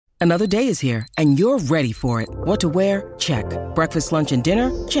Another day is here, and you're ready for it. What to wear? Check. Breakfast, lunch, and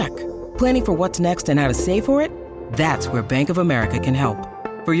dinner? Check. Planning for what's next and how to save for it? That's where Bank of America can help.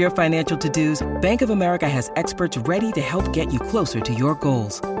 For your financial to-dos, Bank of America has experts ready to help get you closer to your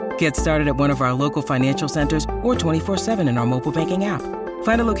goals. Get started at one of our local financial centers or 24/7 in our mobile banking app.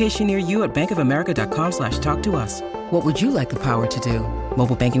 Find a location near you at bankofamerica.com/talktous. What would you like the power to do?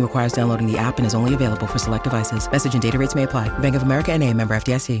 Mobile banking requires downloading the app and is only available for select devices. Message and data rates may apply. Bank of America N.A., member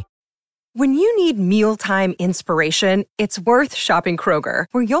FDIC. When you need mealtime inspiration, it's worth shopping Kroger,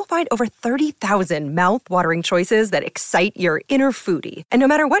 where you'll find over 30,000 mouth-watering choices that excite your inner foodie. And no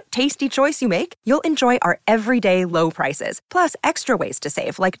matter what tasty choice you make, you'll enjoy our everyday low prices, plus extra ways to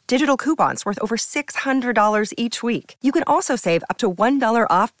save, like digital coupons worth over $600 each week. You can also save up to $1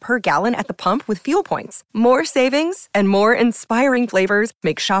 off per gallon at the pump with fuel points. More savings and more inspiring flavors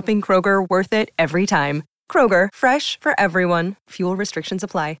make shopping Kroger worth it every time. Kroger, fresh for everyone. Fuel restrictions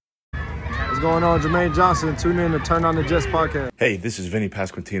apply. What's going on? Jermaine Johnson. Tune in to Turn on the Jets podcast. Hey, this is Vinny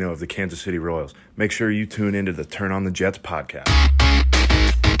Pasquantino of the Kansas City Royals. Make sure you tune into the Turn on the Jets podcast.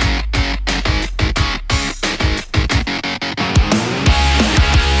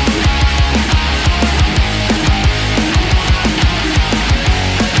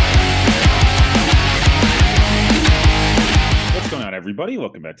 What's going on, everybody?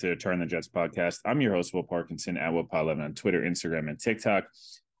 Welcome back to Turn on the Jets podcast. I'm your host, Will Parkinson, at WillPod11 on Twitter, Instagram, and TikTok.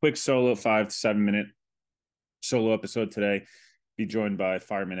 Quick solo 5 to 7 minute solo episode today. Be joined by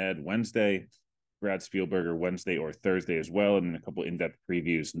Fireman Ed Wednesday, Brad Spielberger Wednesday or Thursday as well, and a couple in-depth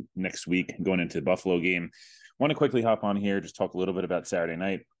previews next week going into the Buffalo game. Want to quickly hop on here, just talk a little bit about Saturday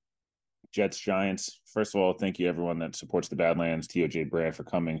night. Jets Giants. First of all, thank you everyone that supports the Badlands, TOJ Brad, for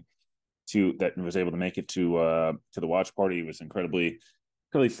coming to that was able to make it to the watch party. It was incredibly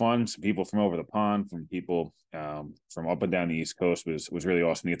fun. Some people from over the pond, from people from up and down the East Coast was really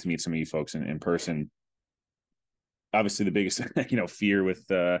awesome to get to meet some of you folks in person. Obviously, the biggest fear with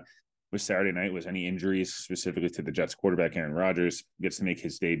Saturday night was any injuries, specifically to the Jets quarterback Aaron Rodgers gets to make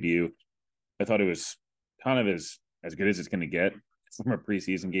his debut. I thought it was kind of as good as it's going to get from a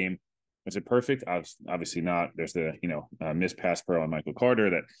preseason game. Was it perfect? Obviously not. There's the missed pass pro on Michael Carter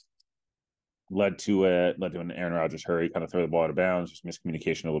that led to an Aaron Rodgers hurry, kind of throw the ball out of bounds, just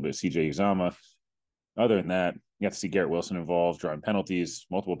miscommunication a little bit of CJ Uzomah. Other than that, you have to see Garrett Wilson involved, drawing penalties,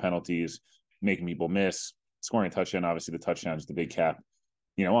 multiple penalties, making people miss, scoring a touchdown. Obviously, the touchdown is the big cap,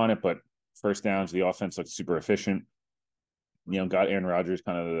 on it. But first downs, the offense looked super efficient. Got Aaron Rodgers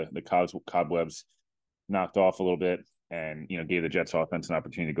kind of the cobwebs knocked off a little bit, and gave the Jets offense an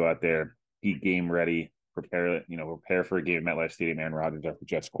opportunity to go out there, be game ready, prepare for a game at MetLife Stadium. Aaron Rodgers as the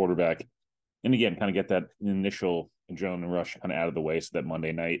Jets quarterback. And again, kind of get that initial adrenaline rush kind of out of the way, so that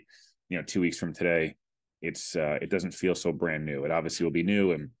Monday night, 2 weeks from today, it doesn't feel so brand new. It obviously will be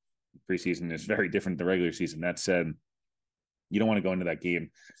new, and preseason is very different than the regular season. That said, you don't want to go into that game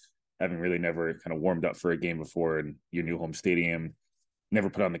having really never kind of warmed up for a game before in your new home stadium,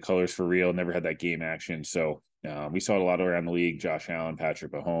 never put on the colors for real, never had that game action. So we saw it a lot around the league. Josh Allen,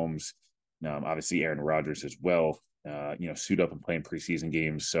 Patrick Mahomes, obviously Aaron Rodgers as well, suit up and playing preseason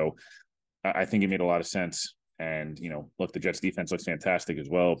games. So I think it made a lot of sense. And, look, the Jets defense looks fantastic as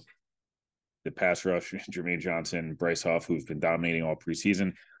well. The pass rush, Jermaine Johnson, Bryce Huff, who's been dominating all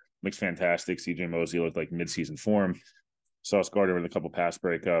preseason, looks fantastic. CJ Mosley looked like midseason form. Sauce Gardner with a couple pass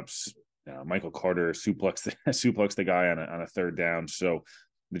breakups. Michael Carter suplexed the guy on a third down. So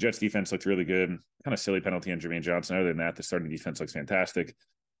the Jets defense looked really good. Kind of silly penalty on Jermaine Johnson. Other than that, the starting defense looks fantastic.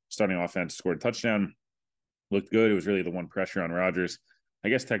 Starting offense scored a touchdown. Looked good. It was really the one pressure on Rodgers. I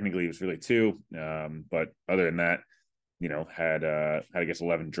guess technically it was really two, but other than that, had I guess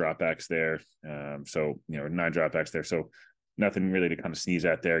 11 dropbacks there, 9 dropbacks there, so nothing really to kind of sneeze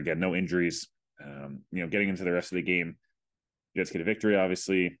at there. Again, no injuries. Getting into the rest of the game, Jets get a victory.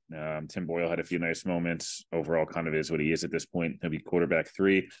 Obviously, Tim Boyle had a few nice moments. Overall, kind of is what he is at this point. He'll be quarterback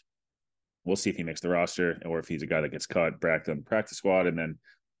 3. We'll see if he makes the roster or if he's a guy that gets cut back on the practice squad, and then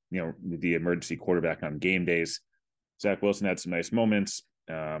the emergency quarterback on game days. Zach Wilson had some nice moments.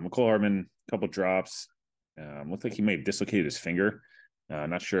 McCole Hardman, a couple drops. Looked like he may have dislocated his finger.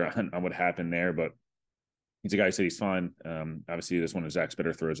 Not sure on what happened there, but he's a guy who said he's fine. Obviously, this one of Zach's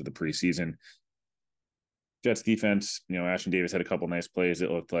better throws of the preseason. Jets defense, Ashton Davis had a couple nice plays.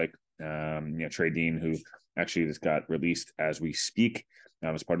 It looked like, Trey Dean, who actually just got released as we speak,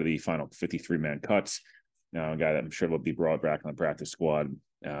 as part of the final 53-man cuts. A guy that I'm sure will be brought back on the practice squad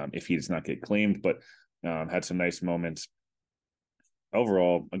if he does not get claimed, but had some nice moments.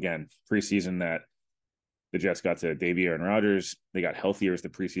 Overall, again, preseason that the Jets got to debut Aaron Rodgers. They got healthier as the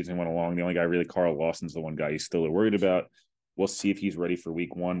preseason went along. The only guy really, Carl Lawson's the one guy he's still worried about. We'll see if he's ready for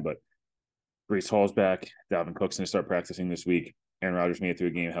week one, but Brees Hall's back. Dalvin Cook's going to start practicing this week. Aaron Rodgers made it through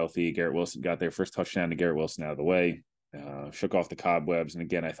a game healthy. Garrett Wilson got their first touchdown to Garrett Wilson out of the way. Shook off the cobwebs. And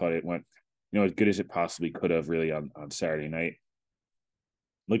again, I thought it went, as good as it possibly could have really on Saturday night.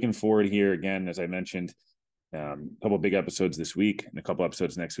 Looking forward here again, as I mentioned, a couple of big episodes this week and a couple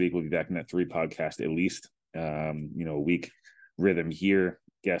episodes next week. We'll be back in that 3 podcast at least. A week rhythm here.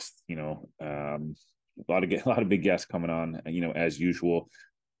 Guests, a lot of big guests coming on, as usual.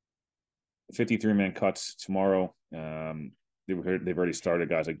 53-man cuts tomorrow. They've already started,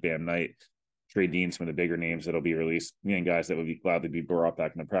 guys like Bam Knight, Trey Dean, some of the bigger names that'll be released. And guys that would be gladly be brought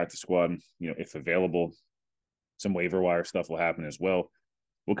back in the practice squad, if available. Some waiver wire stuff will happen as well.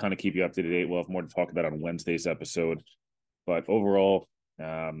 We'll kind of keep you up to date. We'll have more to talk about on Wednesday's episode. But overall,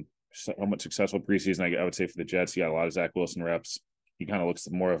 somewhat successful preseason, I would say, for the Jets. You got a lot of Zach Wilson reps. He kind of looks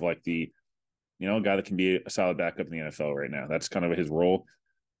more of like the, guy that can be a solid backup in the NFL right now. That's kind of his role.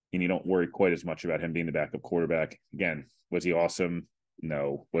 And you don't worry quite as much about him being the backup quarterback. Again, was he awesome?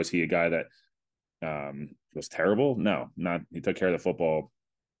 No. Was he a guy that was terrible? No, not. He took care of the football,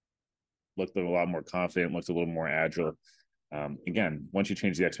 looked a lot more confident, looked a little more agile. Again, once you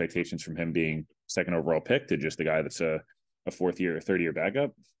change the expectations from him being second overall pick to just a guy that's a third year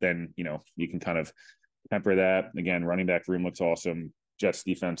backup, then, you can kind of temper that. Again, running back room looks awesome. Jets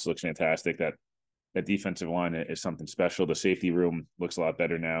defense looks fantastic. That defensive line is something special. The safety room looks a lot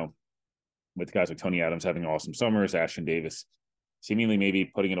better now with guys like Tony Adams having awesome summers, Ashton Davis seemingly maybe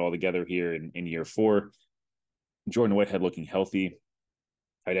putting it all together here in year 4. Jordan Whitehead looking healthy.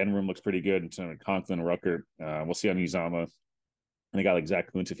 Tight end room looks pretty good. So Conklin, Rucker. We'll see on Uzama. And a guy like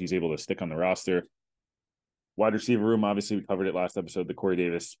Zach Kuntz if he's able to stick on the roster. Wide receiver room, obviously, we covered it last episode. The Corey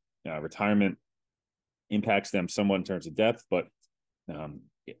Davis retirement impacts them somewhat in terms of depth, but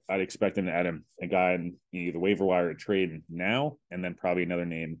I'd expect them to add a guy in either waiver wire or trade now, and then probably another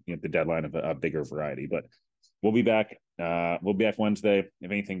name at the deadline of a bigger variety. But we'll be back. We'll be back Wednesday.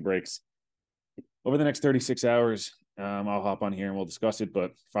 If anything breaks over the next 36 hours, I'll hop on here and we'll discuss it.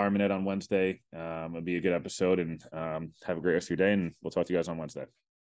 But Fireman Ed on Wednesday. It'll be a good episode, and have a great rest of your day, and we'll talk to you guys on Wednesday.